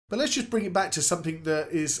But let's just bring it back to something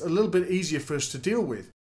that is a little bit easier for us to deal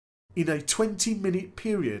with. In a 20-minute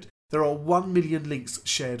period, there are 1 million links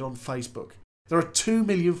shared on Facebook. There are 2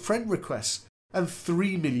 million friend requests and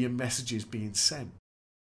 3 million messages being sent.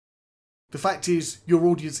 The fact is, your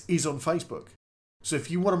audience is on Facebook. So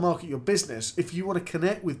if you want to market your business, if you want to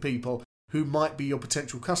connect with people who might be your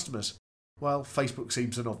potential customers, well, Facebook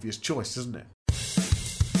seems an obvious choice, doesn't it?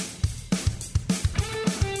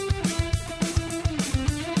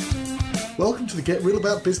 Welcome to the Get Real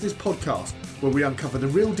About Business podcast, where we uncover the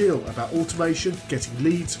real deal about automation, getting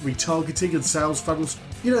leads, retargeting and sales funnels.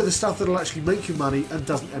 You know, the stuff that'll actually make you money and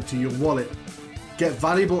doesn't empty your wallet. Get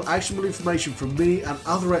valuable, actionable information from me and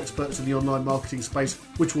other experts in the online marketing space,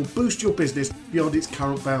 which will boost your business beyond its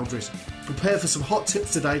current boundaries. Prepare for some hot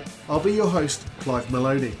tips today. I'll be your host, Clive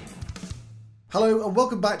Maloney. Hello and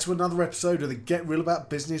welcome back to another episode of the Get Real About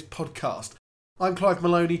Business podcast. I'm Clive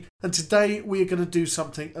Maloney, and today we are going to do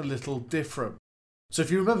something a little different. So if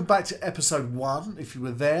you remember back to episode 1, if you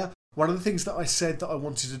were there, one of the things that I said that I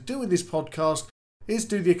wanted to do in this podcast is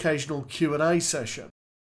do the occasional Q&A session.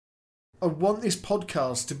 I want this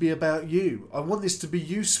podcast to be about you. I want this to be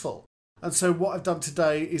useful. And so what I've done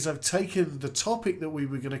today is I've taken the topic that we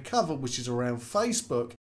were going to cover, which is around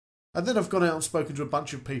Facebook, and then I've gone out and spoken to a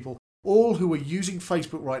bunch of people, all who are using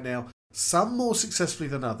Facebook right now, some more successfully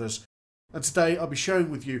than others. And today I'll be sharing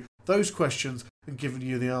with you those questions and giving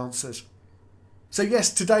you the answers. So yes,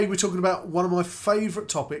 today we're talking about one of my favourite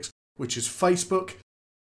topics, which is Facebook.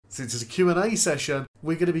 Since it's a Q&A session,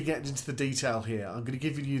 we're going to be getting into the detail here. I'm going to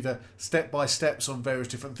give you the step-by-steps on various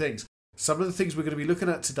different things. Some of the things we're going to be looking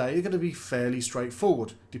at today are going to be fairly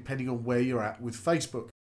straightforward, depending on where you're at with Facebook.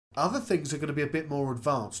 Other things are going to be a bit more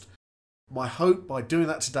advanced. My hope by doing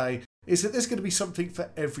that today is that there's going to be something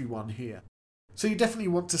for everyone here. So you definitely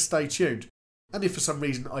want to stay tuned. And if for some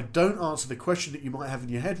reason I don't answer the question that you might have in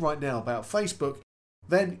your head right now about Facebook,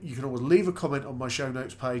 then you can always leave a comment on my show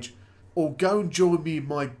notes page or go and join me in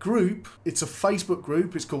my group. It's a Facebook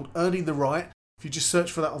group. It's called Earning the Right. If you just search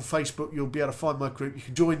for that on Facebook, you'll be able to find my group. You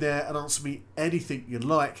can join there and answer me anything you'd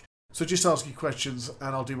like. So just ask your questions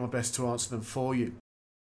and I'll do my best to answer them for you.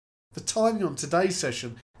 The timing on today's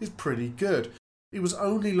session is pretty good. It was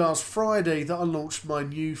only last Friday that I launched my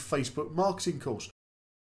new Facebook marketing course.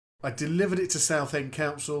 I delivered it to Southend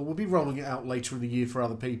Council. We'll be rolling it out later in the year for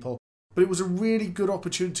other people. But it was a really good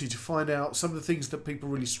opportunity to find out some of the things that people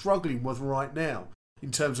are really struggling with right now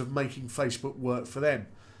in terms of making Facebook work for them.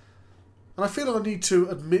 And I feel I need to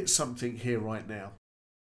admit something here right now.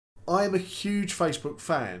 I am a huge Facebook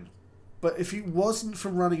fan, but if it wasn't for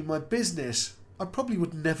running my business, I probably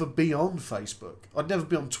would never be on Facebook. I'd never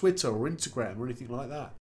be on Twitter or Instagram or anything like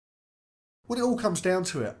that. When it all comes down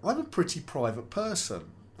to it, I'm a pretty private person.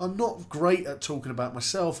 I'm not great at talking about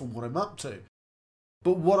myself and what I'm up to.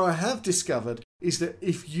 But what I have discovered is that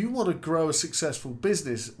if you want to grow a successful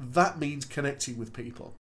business, that means connecting with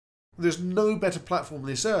people. There's no better platform on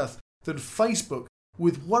this earth than Facebook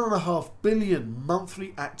with 1.5 billion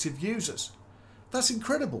monthly active users. That's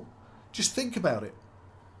incredible. Just think about it.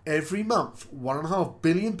 Every month, 1.5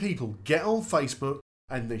 billion people get on Facebook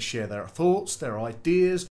and they share their thoughts, their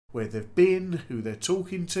ideas, where they've been, who they're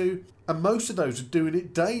talking to, and most of those are doing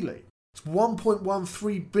it daily.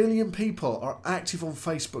 1.13 billion people are active on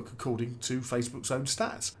Facebook according to Facebook's own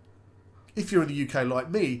stats. If you're in the UK like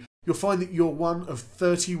me, you'll find that you're one of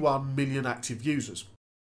 31 million active users,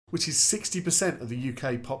 which is 60% of the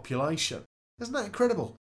UK population. Isn't that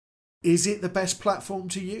incredible? Is it the best platform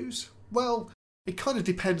to use? Well, it kind of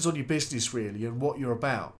depends on your business really and what you're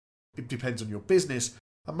about. It depends on your business,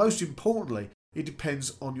 and most importantly, it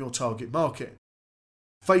depends on your target market.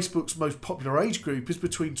 Facebook's most popular age group is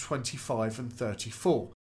between 25 and 34.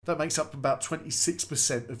 That makes up about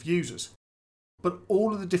 26% of users. But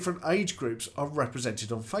all of the different age groups are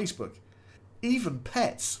represented on Facebook. Even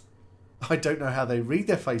pets. I don't know how they read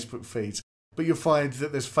their Facebook feeds, but you'll find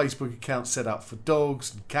that there's Facebook accounts set up for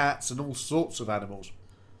dogs and cats and all sorts of animals.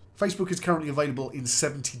 Facebook is currently available in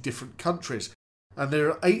 70 different countries, and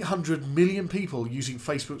there are 800 million people using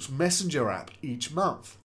Facebook's Messenger app each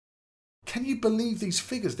month. Can you believe these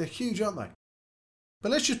figures? They're huge, aren't they?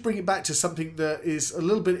 But let's just bring it back to something that is a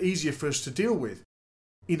little bit easier for us to deal with.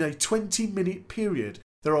 In a 20-minute period,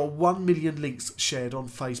 there are 1 million links shared on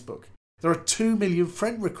Facebook. There are 2 million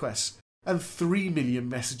friend requests and 3 million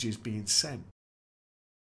messages being sent.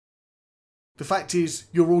 The fact is,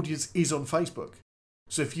 your audience is on Facebook.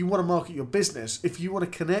 So if you want to market your business, if you want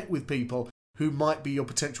to connect with people who might be your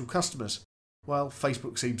potential customers, well,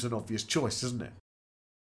 Facebook seems an obvious choice, doesn't it?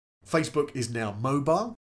 Facebook is now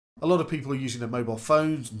mobile. A lot of people are using their mobile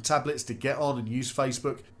phones and tablets to get on and use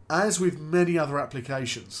Facebook, as with many other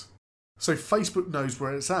applications. So Facebook knows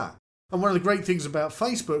where it's at. And one of the great things about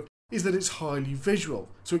Facebook is that it's highly visual,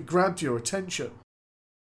 so it grabs your attention.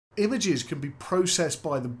 Images can be processed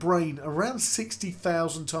by the brain around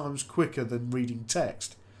 60,000 times quicker than reading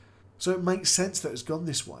text. So it makes sense that it's gone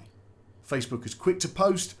this way. Facebook is quick to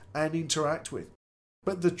post and interact with.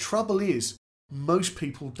 But the trouble is, most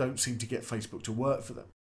people don't seem to get Facebook to work for them.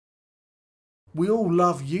 We all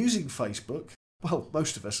love using Facebook, well,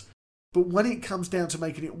 most of us, but when it comes down to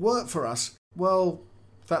making it work for us, well,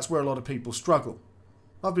 that's where a lot of people struggle.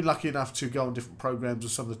 I've been lucky enough to go on different programs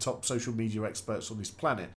with some of the top social media experts on this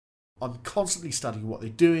planet. I'm constantly studying what they're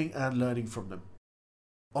doing and learning from them.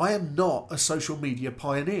 I am not a social media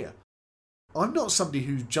pioneer. I'm not somebody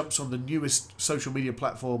who jumps on the newest social media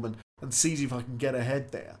platform and sees if I can get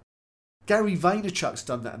ahead there. Gary Vaynerchuk's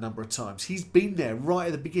done that a number of times. He's been there right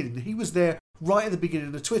at the beginning. He was there right at the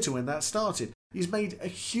beginning of Twitter when that started. He's made a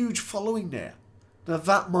huge following there. Now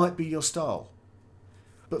that might be your style.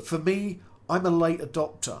 But for me, I'm a late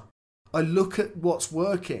adopter. I look at what's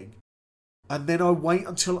working and then I wait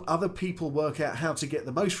until other people work out how to get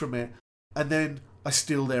the most from it, and then I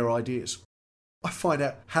steal their ideas. I find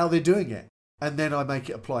out how they're doing it and then I make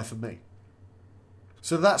it apply for me.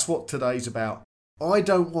 So that's what today's about. I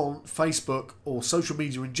don't want Facebook or social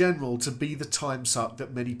media in general to be the time suck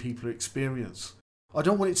that many people experience. I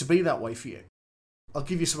don't want it to be that way for you. I'll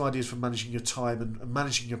give you some ideas for managing your time and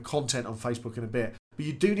managing your content on Facebook in a bit, but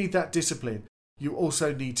you do need that discipline. You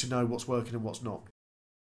also need to know what's working and what's not.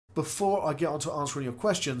 Before I get on to answering your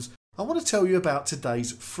questions, I want to tell you about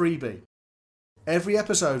today's freebie. Every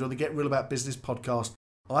episode on the Get Real About Business podcast,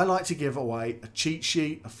 I like to give away a cheat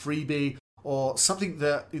sheet, a freebie, or something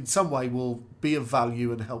that in some way will be of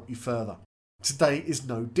value and help you further. Today is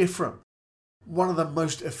no different. One of the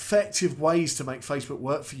most effective ways to make Facebook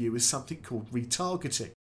work for you is something called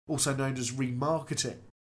retargeting, also known as remarketing.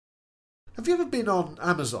 Have you ever been on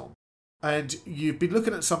Amazon and you've been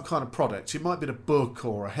looking at some kind of product? It might be a book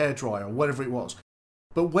or a hairdryer or whatever it was.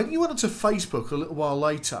 But when you went onto Facebook a little while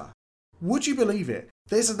later, would you believe it?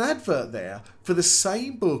 There's an advert there for the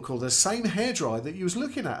same book or the same hairdryer that you was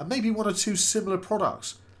looking at, and maybe one or two similar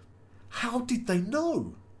products. How did they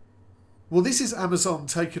know? Well, this is Amazon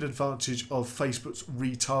taking advantage of Facebook's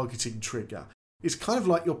retargeting trigger. It's kind of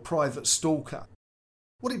like your private stalker.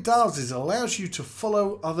 What it does is it allows you to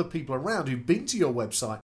follow other people around who've been to your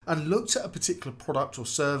website and looked at a particular product or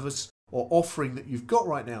service or offering that you've got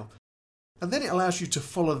right now. And then it allows you to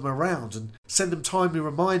follow them around and send them timely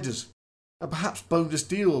reminders and perhaps bonus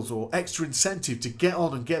deals or extra incentive to get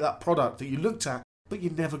on and get that product that you looked at but you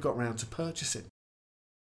never got round to purchasing.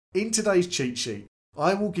 In today's cheat sheet,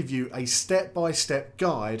 I will give you a step-by-step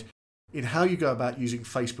guide in how you go about using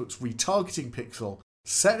Facebook's retargeting pixel,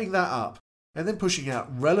 setting that up, and then pushing out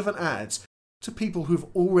relevant ads to people who've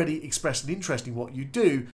already expressed an interest in what you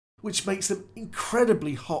do, which makes them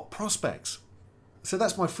incredibly hot prospects. So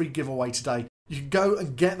that's my free giveaway today. You can go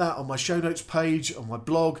and get that on my show notes page on my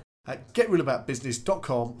blog at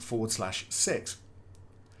getrealaboutbusiness.com/6.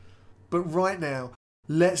 But right now,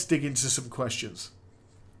 let's dig into some questions.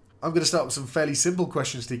 I'm going to start with some fairly simple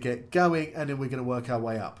questions to get going, and then we're going to work our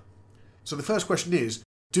way up. So the first question is,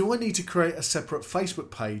 do I need to create a separate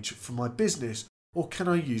Facebook page for my business, or can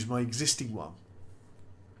I use my existing one?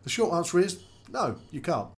 The short answer is, no, you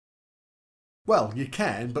can't. Well, you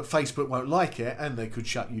can, but Facebook won't like it and they could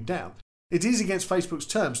shut you down. It is against Facebook's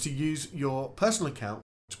terms to use your personal account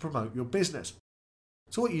to promote your business.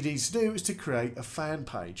 So what you need to do is to create a fan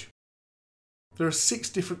page. There are 6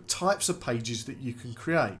 different types of pages that you can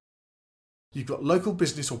create. You've got local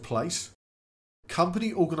business or place,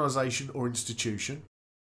 company, organisation or institution,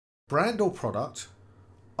 brand or product,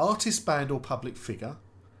 artist, band or public figure,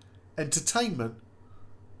 entertainment,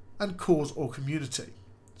 and cause or community.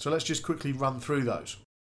 So let's just quickly run through those.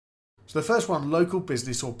 So the first one, local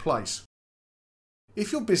business or place.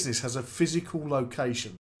 If your business has a physical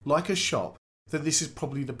location, like a shop, then this is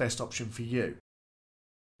probably the best option for you.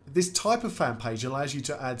 This type of fan page allows you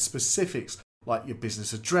to add specifics like your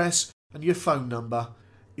business address and your phone number.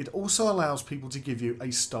 It also allows people to give you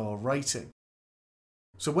a star rating.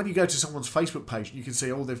 So when you go to someone's Facebook page, you can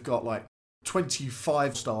see, oh, they've got like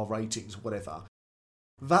 25 star ratings, whatever.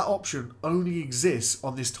 That option only exists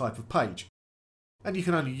on this type of page. And you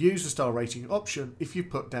can only use the star rating option if you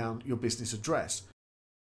put down your business address.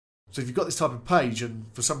 So if you've got this type of page and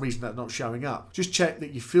for some reason that's not showing up, just check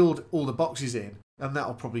that you filled all the boxes in and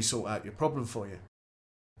that'll probably sort out your problem for you.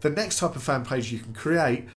 The next type of fan page you can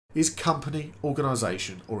create is company,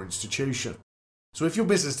 organisation or institution. So if your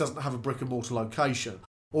business doesn't have a brick and mortar location,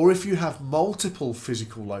 Or if you have multiple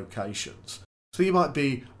physical locations, so you might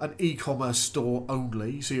be an e-commerce store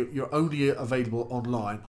only, so you're only available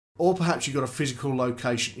online, or perhaps you've got a physical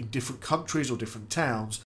location in different countries or different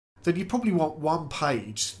towns, then you probably want one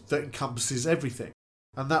page that encompasses everything.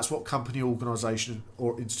 And that's what company, organisation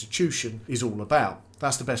or institution is all about.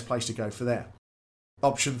 That's the best place to go for there.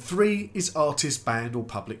 Option 3 is artist, band or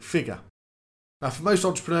public figure. Now for most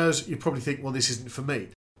entrepreneurs, you probably think, well, this isn't for me.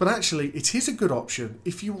 But actually, it is a good option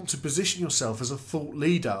if you want to position yourself as a thought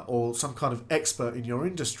leader or some kind of expert in your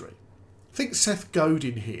industry. Think Seth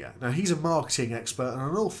Godin here. Now he's a marketing expert and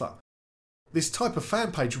an author. This type of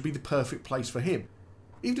fan page would be the perfect place for him.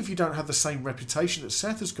 Even if you don't have the same reputation that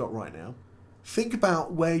Seth has got right now, think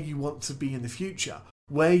about where you want to be in the future,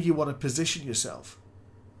 where you want to position yourself.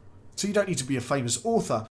 So you don't need to be a famous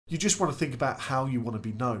author, you just want to think about how you want to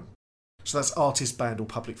be known. So that's artist, band or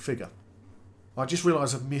public figure. I just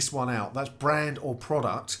realised I've missed one out. That's brand or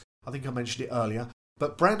product. I think I mentioned it earlier.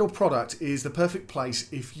 But brand or product is the perfect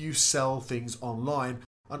place if you sell things online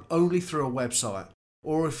and only through a website,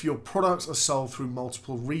 or if your products are sold through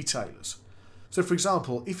multiple retailers. So for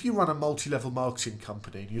example, if you run a multi-level marketing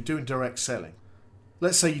company and you're doing direct selling,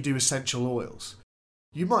 let's say you do essential oils,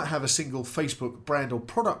 you might have a single Facebook brand or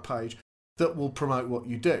product page that will promote what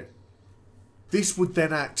you do. This would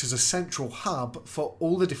then act as a central hub for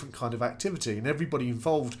all the different kind of activity and everybody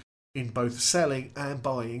involved in both selling and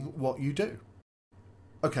buying what you do.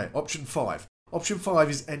 Okay, option 5. Option 5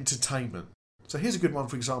 is entertainment. So here's a good one,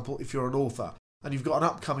 for example, if you're an author and you've got an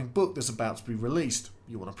upcoming book that's about to be released.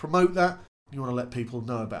 You want to promote that, you want to let people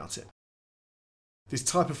know about it. This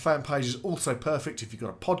type of fan page is also perfect if you've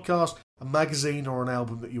got a podcast, a magazine or an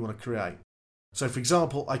album that you want to create. So for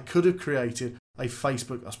example, I could have created a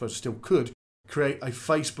Facebook, I suppose I still could, create a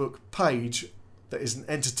Facebook page that is an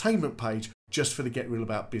entertainment page just for the Get Real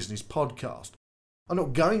About Business podcast. I'm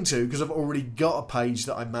not going to because I've already got a page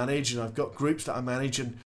that I manage and I've got groups that I manage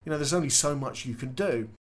and there's only so much you can do.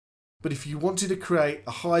 But if you wanted to create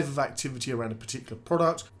a hive of activity around a particular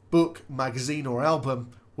product, book, magazine or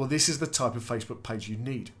album, well this is the type of Facebook page you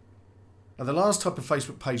need. And the last type of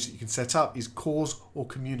Facebook page that you can set up is cause or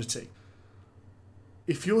community.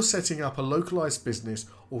 If you're setting up a localized business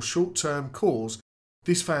or short-term cause,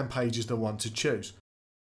 this fan page is the one to choose.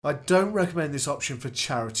 I don't recommend this option for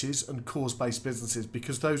charities and cause-based businesses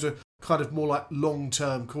because those are kind of more like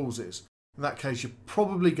long-term causes. In that case, you're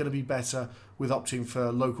probably going to be better with opting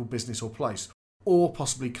for local business or place, or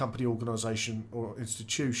possibly company, organisation or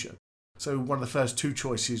institution. So one of the first two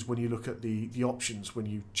choices when you look at the options when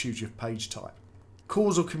you choose your page type.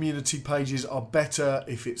 Cause or community pages are better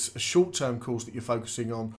if it's a short-term cause that you're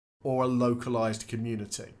focusing on or a localised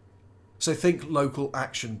community. So think local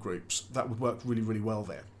action groups. That would work really, really well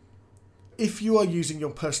there. If you are using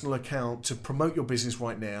your personal account to promote your business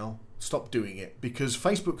right now, stop doing it because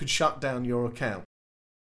Facebook could shut down your account.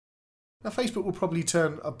 Now Facebook will probably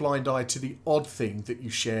turn a blind eye to the odd thing that you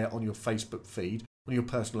share on your Facebook feed, on your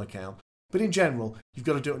personal account, but in general, you've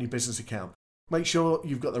got to do it on your business account. Make sure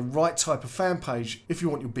you've got the right type of fan page if you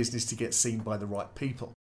want your business to get seen by the right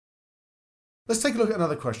people. Let's take a look at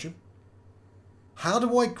another question. How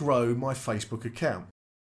do I grow my Facebook account?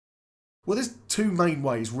 Well, there's two main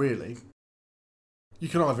ways really. You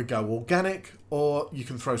can either go organic or you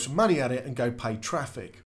can throw some money at it and go paid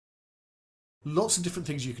traffic. Lots of different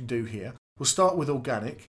things you can do here. We'll start with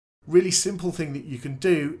organic. Really simple thing that you can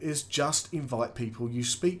do is just invite people you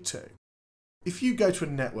speak to. If you go to a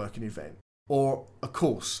networking event or a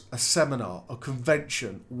course, a seminar, a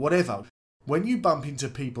convention, whatever, when you bump into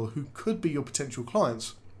people who could be your potential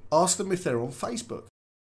clients, ask them if they're on Facebook.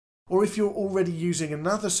 Or if you're already using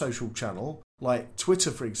another social channel, like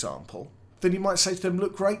Twitter for example, then you might say to them,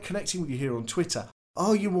 look, great connecting with you here on Twitter.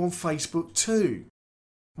 Are you on Facebook too?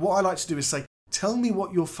 What I like to do is say, tell me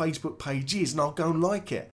what your Facebook page is and I'll go and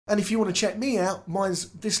like it. And if you want to check me out, mine's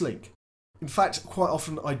this link. In fact, quite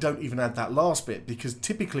often I don't even add that last bit because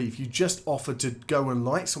typically if you just offer to go and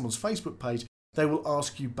like someone's Facebook page, they will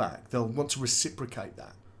ask you back. They'll want to reciprocate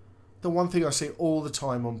that. The one thing I see all the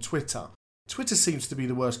time on Twitter, Twitter seems to be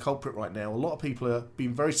the worst culprit right now. A lot of people are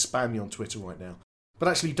being very spammy on Twitter right now. But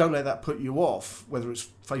actually don't let that put you off, whether it's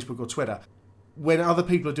Facebook or Twitter. When other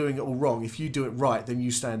people are doing it all wrong, if you do it right, then you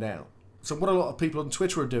stand out. So what a lot of people on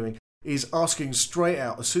Twitter are doing is asking straight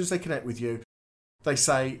out, as soon as they connect with you, they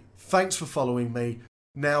say, thanks for following me,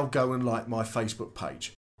 now go and like my Facebook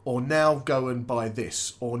page. Or now go and buy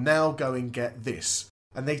this. Or now go and get this.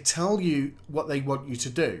 And they tell you what they want you to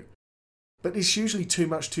do. But it's usually too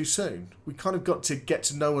much too soon. We kind of got to get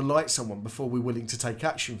to know and like someone before we're willing to take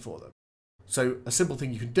action for them. So a simple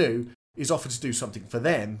thing you can do is offer to do something for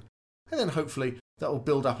them and then hopefully that will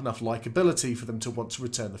build up enough likability for them to want to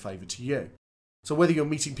return the favour to you. So whether you're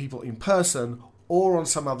meeting people in person or on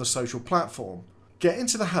some other social platform, get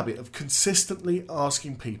into the habit of consistently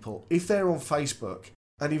asking people if they're on Facebook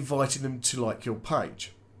and inviting them to like your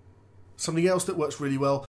page. Something else that works really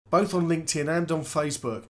well, both on LinkedIn and on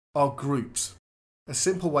Facebook, are groups. A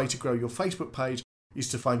simple way to grow your Facebook page is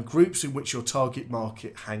to find groups in which your target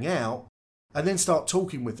market hang out and then start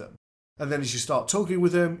talking with them. And then as you start talking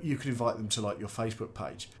with them, you can invite them to like your Facebook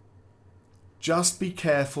page. Just be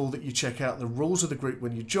careful that you check out the rules of the group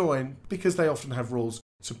when you join, because they often have rules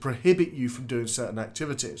to prohibit you from doing certain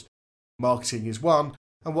activities. Marketing is one,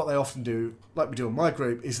 and what they often do, like we do on my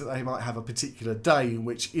group, is that they might have a particular day in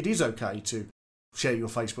which it is okay to share your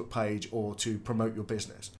Facebook page or to promote your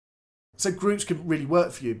business. So groups can really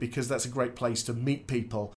work for you because that's a great place to meet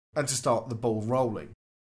people and to start the ball rolling.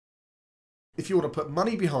 If you want to put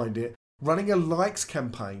money behind it, running a likes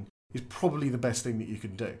campaign is probably the best thing that you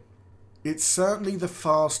can do. It's certainly the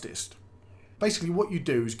fastest. Basically what you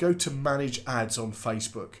do is go to manage ads on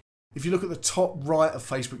Facebook. If you look at the top right of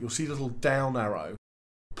Facebook, you'll see a little down arrow.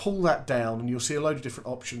 Pull that down and you'll see a load of different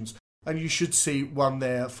options, and you should see one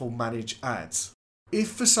there for manage ads.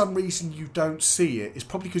 If for some reason you don't see it, it's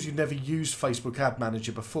probably because you've never used Facebook Ad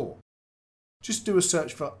Manager before. Just do a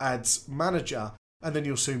search for Ads Manager and then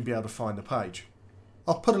you'll soon be able to find the page.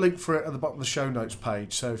 I'll put a link for it at the bottom of the show notes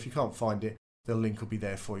page, so if you can't find it, the link will be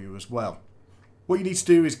there for you as well. What you need to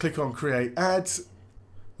do is click on Create Ads.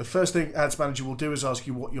 The first thing Ads Manager will do is ask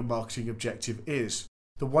you what your marketing objective is.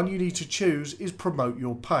 The one you need to choose is Promote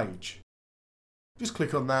Your Page. Just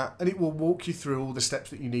click on that and it will walk you through all the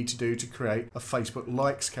steps that you need to do to create a Facebook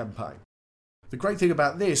likes campaign. The great thing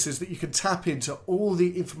about this is that you can tap into all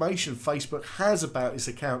the information Facebook has about its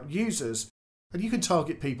account users, and you can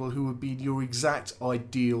target people who would be in your exact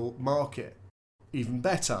ideal market. Even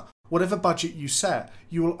better, whatever budget you set,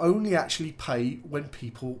 you will only actually pay when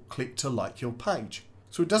people click to like your page.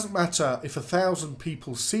 So it doesn't matter if 1,000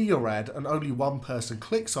 people see your ad and only one person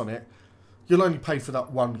clicks on it, you'll only pay for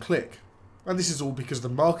that one click. And this is all because of the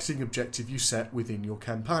marketing objective you set within your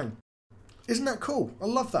campaign. Isn't that cool? I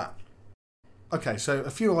love that. Okay, so a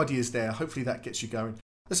few ideas there. Hopefully that gets you going.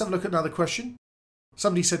 Let's have a look at another question.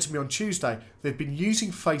 Somebody said to me on Tuesday, they've been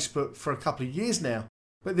using Facebook for a couple of years now,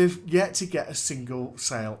 but they've yet to get a single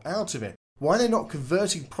sale out of it. Why are they not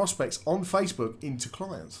converting prospects on Facebook into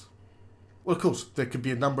clients? Well, of course, there could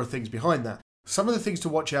be a number of things behind that. Some of the things to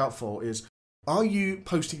watch out for is, are you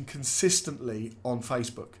posting consistently on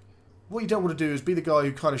Facebook? What you don't want to do is be the guy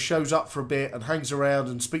who kind of shows up for a bit and hangs around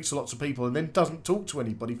and speaks to lots of people and then doesn't talk to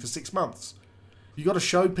anybody for 6 months. You've got to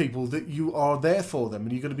show people that you are there for them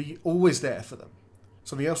and you're going to be always there for them.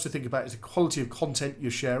 Something else to think about is the quality of content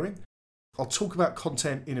you're sharing. I'll talk about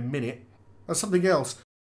content in a minute. And something else,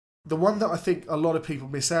 the one that I think a lot of people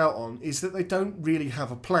miss out on is that they don't really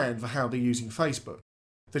have a plan for how they're using Facebook.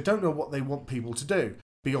 They don't know what they want people to do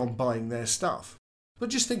beyond buying their stuff. But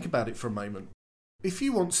just think about it for a moment. If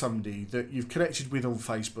you want somebody that you've connected with on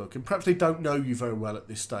Facebook and perhaps they don't know you very well at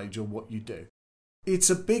this stage or what you do,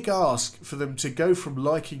 it's a big ask for them to go from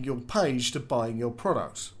liking your page to buying your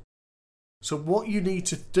products. So what you need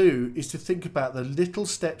to do is to think about the little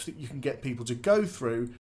steps that you can get people to go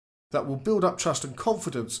through that will build up trust and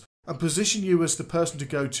confidence and position you as the person to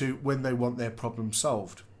go to when they want their problem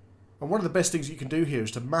solved. And one of the best things you can do here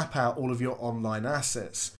is to map out all of your online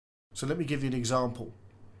assets. So let me give you an example.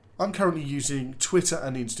 I'm currently using Twitter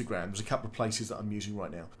and Instagram. There's a couple of places that I'm using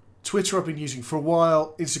right now. Twitter I've been using for a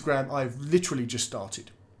while. Instagram I've literally just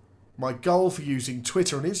started. My goal for using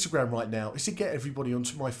Twitter and Instagram right now is to get everybody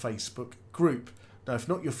onto my Facebook group. Now, if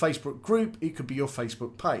not your Facebook group, it could be your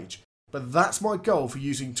Facebook page. But that's my goal for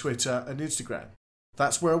using Twitter and Instagram.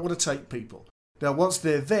 That's where I want to take people. Now, once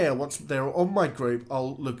they're there, once they're on my group,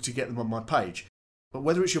 I'll look to get them on my page. But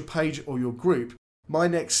whether it's your page or your group, my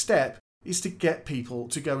next step is to get people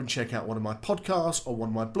to go and check out one of my podcasts or one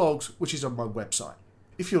of my blogs, which is on my website.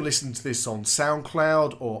 If you're listening to this on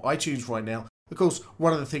SoundCloud or iTunes right now, of course,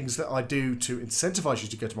 one of the things that I do to incentivize you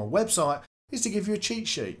to go to my website is to give you a cheat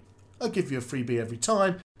sheet. I'll give you a freebie every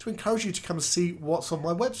time to encourage you to come and see what's on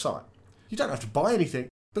my website. You don't have to buy anything,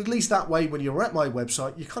 but at least that way when you're at my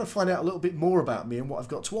website, you kind of find out a little bit more about me and what I've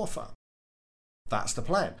got to offer. That's the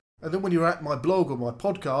plan. And then when you're at my blog or my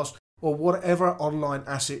podcast or whatever online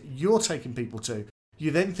asset you're taking people to, you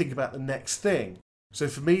then think about the next thing. So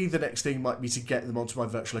for me, the next thing might be to get them onto my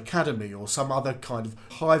virtual academy or some other kind of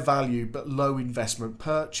high value but low investment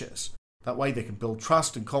purchase. That way they can build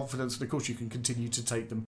trust and confidence, and of course you can continue to take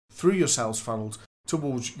them through your sales funnels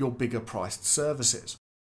towards your bigger priced services.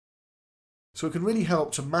 So it can really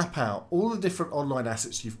help to map out all the different online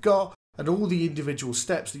assets you've got and all the individual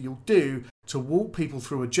steps that you'll do to walk people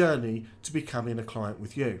through a journey to becoming a client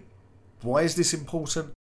with you. Why is this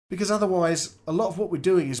important? Because otherwise, a lot of what we're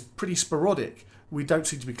doing is pretty sporadic. We don't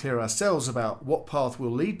seem to be clear ourselves about what path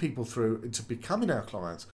we'll lead people through into becoming our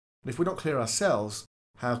clients. And if we're not clear ourselves,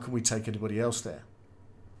 how can we take anybody else there?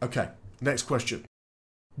 Okay, next question.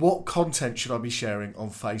 What content should I be sharing on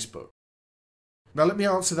Facebook? Now let me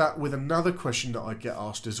answer that with another question that I get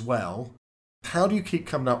asked as well. How do you keep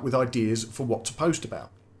coming up with ideas for what to post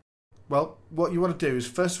about? Well, what you want to do is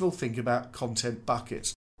first of all think about content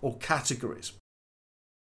buckets or categories.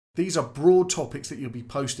 These are broad topics that you'll be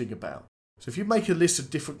posting about. So if you make a list of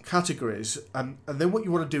different categories and then what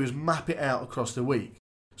you want to do is map it out across the week.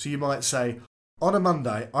 So you might say, on a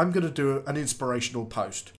Monday, I'm going to do an inspirational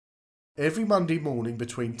post. Every Monday morning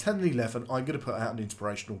between 10 and 11, I'm going to put out an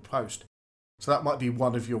inspirational post. So that might be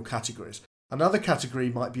one of your categories. Another category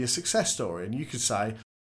might be a success story, and you could say,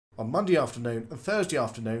 on Monday afternoon and Thursday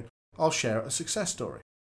afternoon, I'll share a success story.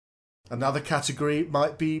 Another category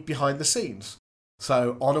might be behind the scenes.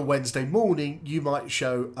 So on a Wednesday morning, you might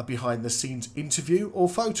show a behind the scenes interview or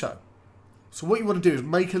photo. So what you want to do is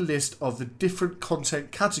make a list of the different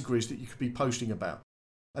content categories that you could be posting about.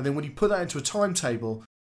 And then when you put that into a timetable,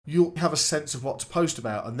 you'll have a sense of what to post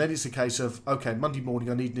about. And then it's a case of, okay, Monday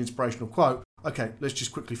morning I need an inspirational quote. Okay, let's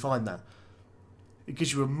just quickly find that. It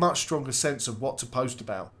gives you a much stronger sense of what to post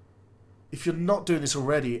about. If you're not doing this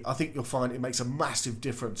already, I think you'll find it makes a massive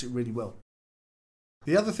difference. It really will.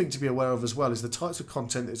 The other thing to be aware of as well is the types of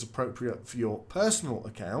content that is appropriate for your personal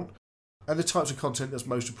account and the types of content that's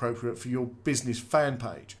most appropriate for your business fan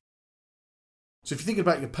page. So if you're thinking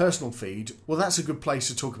about your personal feed, well, that's a good place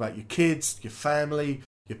to talk about your kids, your family,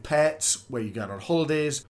 your pets, where you're going on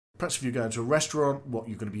holidays, perhaps if you're going to a restaurant, what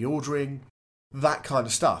you're going to be ordering, that kind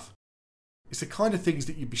of stuff. It's the kind of things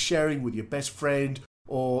that you'd be sharing with your best friend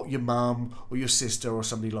or your mum or your sister or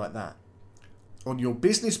somebody like that. On your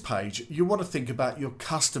business page, you want to think about your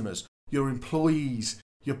customers, your employees,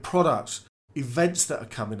 your products, events that are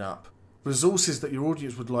coming up, resources that your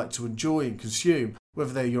audience would like to enjoy and consume,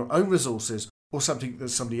 whether they're your own resources or something that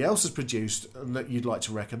somebody else has produced and that you'd like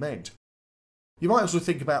to recommend. You might also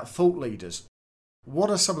think about thought leaders. What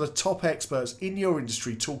are some of the top experts in your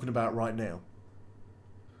industry talking about right now?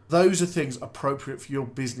 Those are things appropriate for your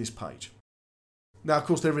business page. Now, of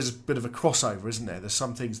course, there is a bit of a crossover, isn't there? There's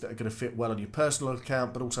some things that are going to fit well on your personal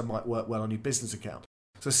account, but also might work well on your business account.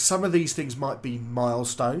 So some of these things might be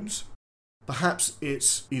milestones. Perhaps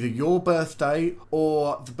it's either your birthday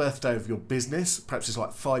or the birthday of your business. Perhaps it's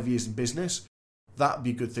like 5 years in business. That would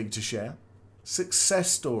be a good thing to share.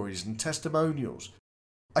 Success stories and testimonials.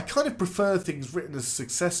 I kind of prefer things written as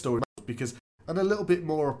success stories because they're a little bit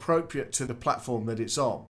more appropriate to the platform that it's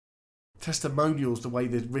on. Testimonials, the way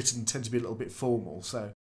they're written, tend to be a little bit formal,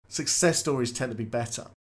 so success stories tend to be better.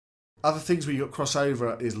 Other things where you've got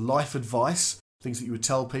crossover is life advice, things that you would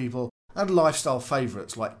tell people, and lifestyle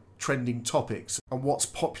favourites like trending topics and what's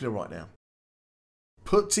popular right now.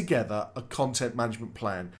 Put together a content management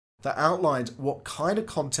plan that outlines what kind of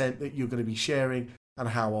content that you're going to be sharing and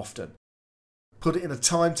how often. Put it in a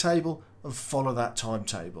timetable and follow that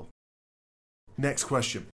timetable. Next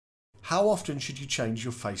question. How often should you change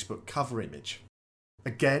your Facebook cover image?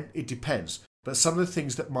 Again, it depends, but some of the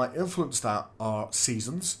things that might influence that are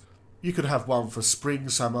seasons. You could have one for spring,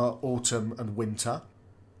 summer, autumn and winter.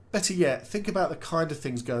 Better yet, think about the kind of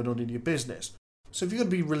things going on in your business. So if you're going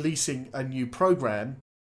to be releasing a new program,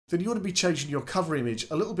 then you want to be changing your cover image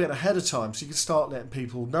a little bit ahead of time so you can start letting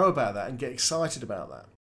people know about that and get excited about that.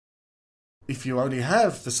 If you only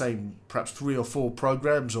have the same perhaps 3 or 4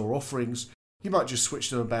 programs or offerings, you might just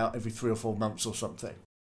switch them about every 3 or 4 months or something.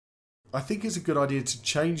 I think it's a good idea to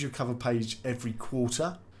change your cover page every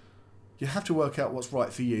quarter. You have to work out what's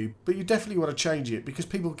right for you, but you definitely want to change it because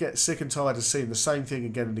people get sick and tired of seeing the same thing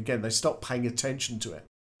again and again. They stop paying attention to it.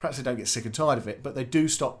 Perhaps they don't get sick and tired of it, but they do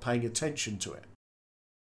stop paying attention to it.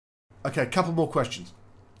 Okay, a couple more questions.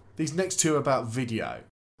 These next 2 are about video.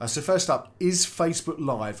 So first up, is Facebook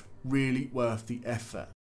Live really worth the effort?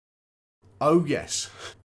 Oh yes.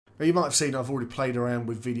 Now you might have seen I've already played around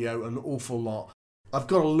with video an awful lot. I've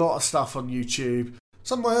got a lot of stuff on YouTube.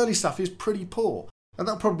 Some of my early stuff is pretty poor. And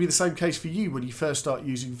that'll probably be the same case for you when you first start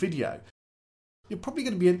using video. You're probably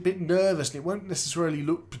going to be a bit nervous and it won't necessarily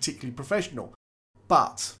look particularly professional.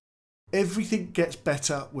 But everything gets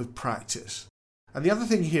better with practice. And the other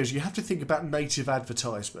thing here is you have to think about native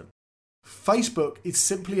advertisement. Facebook is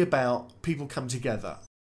simply about people come together.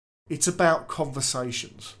 It's about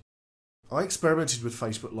conversations. I experimented with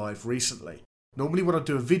Facebook Live recently. Normally when I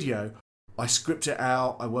do a video, I script it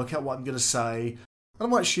out, I work out what I'm going to say,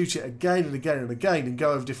 And I might shoot it again and again and again and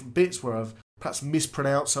go over different bits where I've perhaps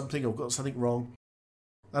mispronounced something or got something wrong.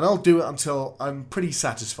 And I'll do it until I'm pretty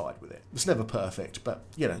satisfied with it. It's never perfect, but,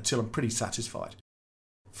 until I'm pretty satisfied.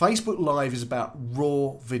 Facebook Live is about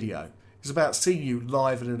raw video. It's about seeing you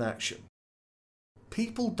live and in action.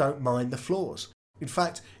 People don't mind the flaws. In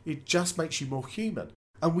fact, it just makes you more human.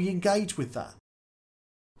 And we engage with that.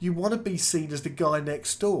 You want to be seen as the guy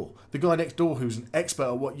next door. The guy next door who's an expert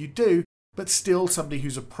at what you do, but still somebody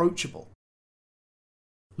who's approachable.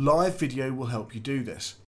 Live video will help you do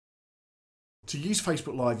this. To use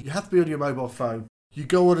Facebook Live, you have to be on your mobile phone. You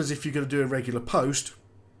go on as if you're going to do a regular post.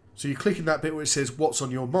 So you click in that bit where it says what's on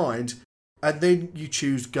your mind, and then you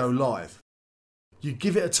choose go live. You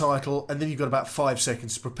give it a title, and then you've got about 5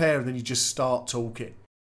 seconds to prepare, and then you just start talking.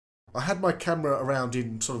 I had my camera around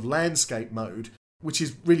in sort of landscape mode, which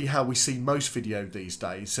is really how we see most video these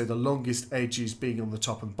days, so the longest edges being on the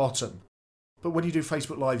top and bottom. But when you do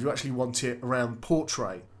Facebook Live, you actually want it around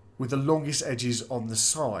portrait, with the longest edges on the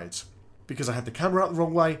sides. Because I had the camera up the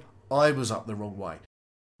wrong way, I was up the wrong way.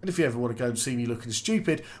 And if you ever want to go and see me looking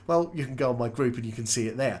stupid, well, you can go on my group and you can see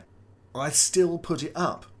it there. I still put it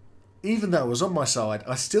up. Even though I was on my side,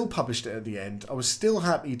 I still published it at the end. I was still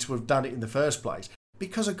happy to have done it in the first place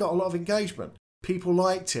because I got a lot of engagement. People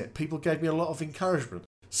liked it. People gave me a lot of encouragement.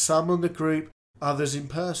 Some on the group, others in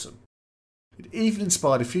person. It even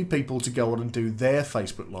inspired a few people to go on and do their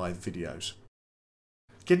Facebook Live videos.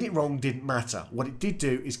 Getting it wrong didn't matter. What it did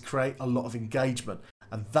do is create a lot of engagement,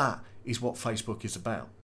 and that is what Facebook is about.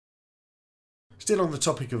 Still on the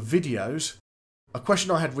topic of videos, a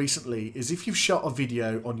question I had recently is if you've shot a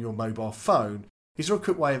video on your mobile phone, is there a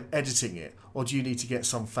quick way of editing it, or do you need to get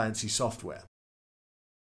some fancy software?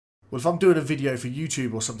 Well, if I'm doing a video for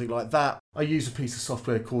YouTube or something like that, I use a piece of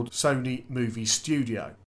software called Sony Movie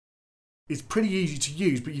Studio. It's pretty easy to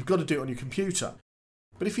use, but you've got to do it on your computer.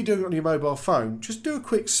 But if you're doing it on your mobile phone, just do a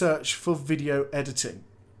quick search for video editing.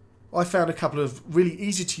 I found a couple of really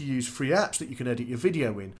easy to use free apps that you can edit your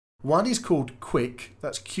video in. One is called Quik,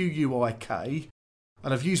 that's Q-U-I-K,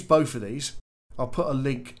 and I've used both of these. I'll put a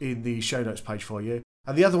link in the show notes page for you.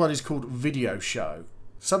 And the other one is called Video Show.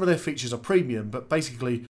 Some of their features are premium, but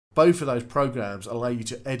basically both of those programs allow you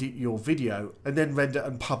to edit your video and then render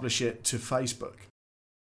and publish it to Facebook.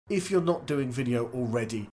 If you're not doing video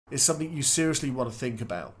already, it's something you seriously want to think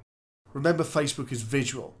about. Remember, Facebook is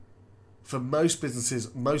visual. For most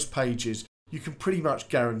businesses, most pages, you can pretty much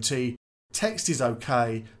guarantee text is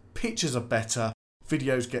okay, pictures are better,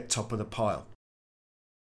 videos get top of the pile.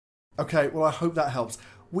 Okay, well, I hope that helps.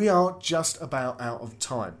 We are just about out of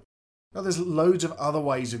time. Now, there's loads of other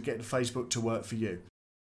ways of getting Facebook to work for you.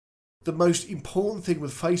 The most important thing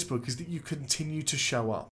with Facebook is that you continue to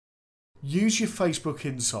show up. Use your Facebook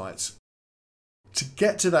Insights. To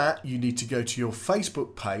get to that, you need to go to your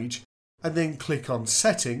Facebook page and then click on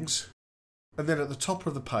Settings. And then at the top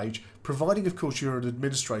of the page, providing of course you're an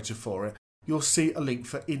administrator for it, you'll see a link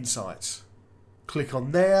for Insights. Click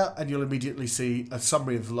on there and you'll immediately see a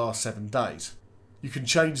summary of the last 7 days. You can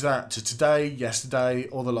change that to today, yesterday,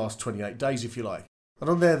 or the last 28 days if you like. And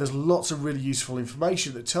on there's lots of really useful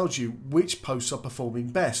information that tells you which posts are performing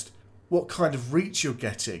best, what kind of reach you're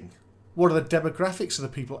getting, what are the demographics of the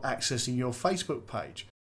people accessing your Facebook page.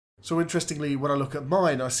 So interestingly, when I look at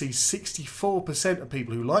mine, I see 64% of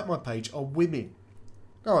people who like my page are women.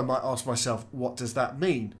 Now I might ask myself, what does that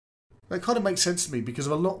mean? That kind of makes sense to me because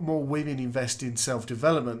a lot more women invest in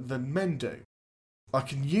self-development than men do. I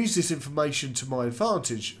can use this information to my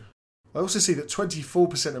advantage. I also see that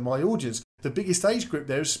 24% of my audience, the biggest age group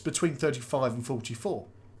there is between 35 and 44.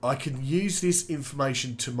 I can use this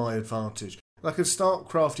information to my advantage. I can start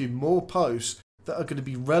crafting more posts that are going to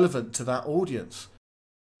be relevant to that audience.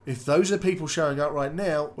 If those are people showing up right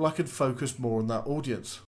now, well, I can focus more on that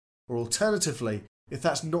audience. Or alternatively, if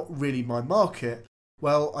that's not really my market,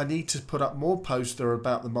 well, I need to put up more posts that are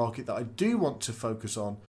about the market that I do want to focus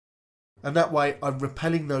on. And that way, I'm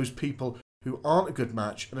repelling those people who aren't a good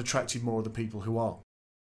match and attracting more of the people who are.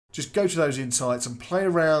 Just go to those insights and play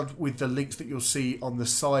around with the links that you'll see on the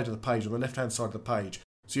side of the page, on the left-hand side of the page.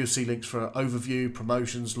 So you'll see links for overview,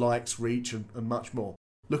 promotions, likes, reach, and much more.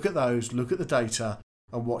 Look at those, look at the data,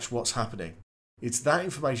 and watch what's happening. It's that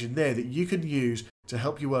information there that you can use to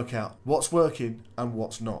help you work out what's working and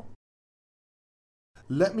what's not.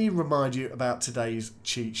 Let me remind you about today's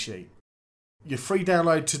cheat sheet. Your free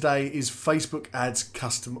download today is Facebook Ads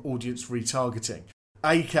Custom Audience Retargeting,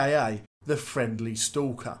 aka the Friendly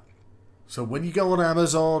Stalker. So when you go on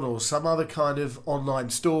Amazon or some other kind of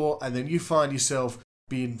online store and then you find yourself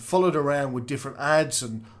being followed around with different ads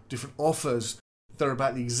and different offers that are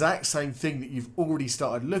about the exact same thing that you've already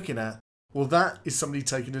started looking at, Well, that is somebody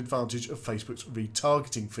taking advantage of Facebook's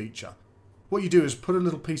retargeting feature. What you do is put a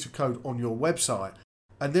little piece of code on your website,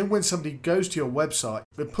 and then when somebody goes to your website,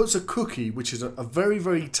 it puts a cookie, which is a very,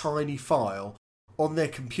 very tiny file, on their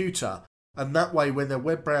computer, and that way when their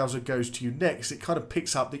web browser goes to you next, it kind of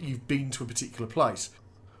picks up that you've been to a particular place.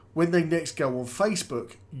 When they next go on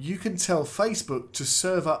Facebook, you can tell Facebook to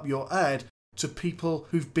serve up your ad to people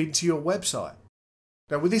who've been to your website.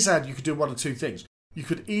 Now with this ad, you could do one of two things. You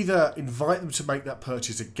could either invite them to make that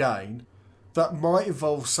purchase again. That might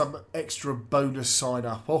involve some extra bonus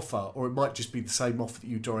sign-up offer, or it might just be the same offer that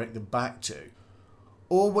you direct them back to.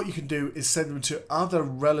 Or what you can do is send them to other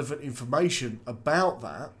relevant information about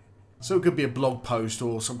that. So it could be a blog post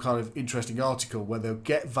or some kind of interesting article where they'll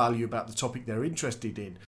get value about the topic they're interested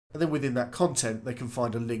in. And then within that content, they can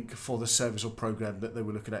find a link for the service or program that they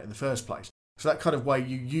were looking at in the first place. So that kind of way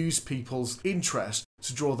you use people's interest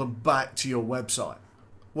to draw them back to your website.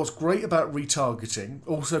 What's great about retargeting,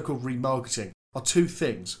 also called remarketing, are two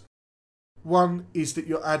things. One is that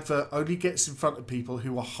your advert only gets in front of people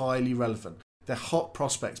who are highly relevant. They're hot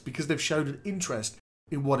prospects because they've shown an interest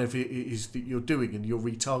in whatever it is that you're doing and you're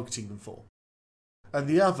retargeting them for. And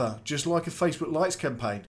the other, just like a Facebook Lights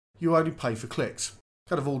campaign, you only pay for clicks.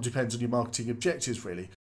 Kind of all depends on your marketing objectives really.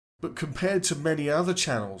 But compared to many other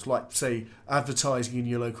channels, like say advertising in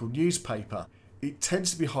your local newspaper, it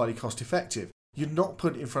tends to be highly cost effective. You're not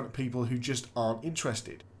put in front of people who just aren't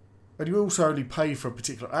interested. And you also only pay for a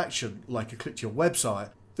particular action, like a click to your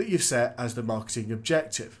website, that you've set as the marketing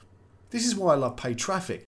objective. This is why I love paid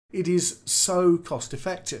traffic. It is so cost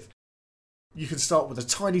effective. You can start with a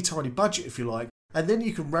tiny budget if you like, and then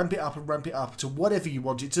you can ramp it up to whatever you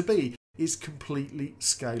want it to be. It's completely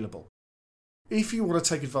scalable. If you want to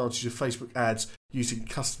take advantage of Facebook ads using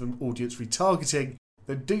custom audience retargeting,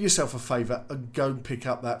 then do yourself a favour and go and pick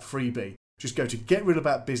up that freebie. Just go to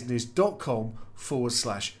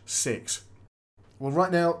getrealaboutbusiness.com/6. Well,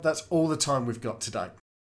 right now, that's all the time we've got today.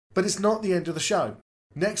 But it's not the end of the show.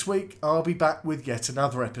 Next week, I'll be back with yet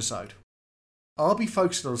another episode. I'll be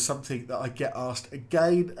focusing on something that I get asked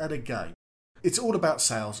again and again. It's all about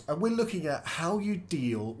sales, and we're looking at how you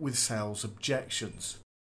deal with sales objections.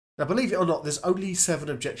 Now, believe it or not, there's only 7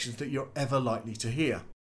 objections that you're ever likely to hear.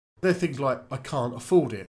 They're things like, I can't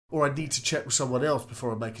afford it, or I need to check with someone else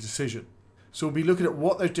before I make a decision. So we'll be looking at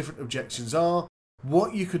what those different objections are,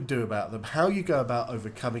 what you can do about them, how you go about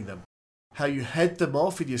overcoming them, how you head them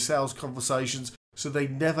off in your sales conversations so they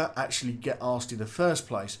never actually get asked in the first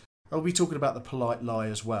place. And we'll be talking about the polite lie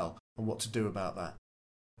as well and what to do about that.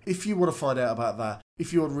 If you want to find out about that,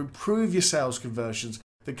 if you want to improve your sales conversions,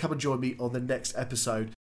 then come and join me on the next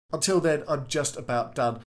episode. Until then, I'm just about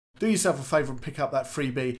done. Do yourself a favour and pick up that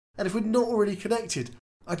freebie. And if we're not already connected,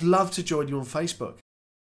 I'd love to join you on Facebook.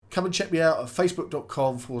 Come and check me out at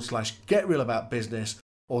facebook.com/getrealaboutbusiness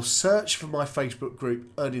or search for my Facebook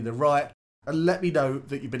group, Earning the Right, and let me know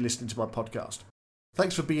that you've been listening to my podcast.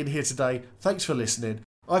 Thanks for being here today. Thanks for listening.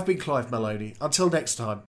 I've been Clive Maloney. Until next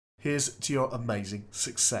time, here's to your amazing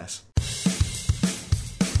success.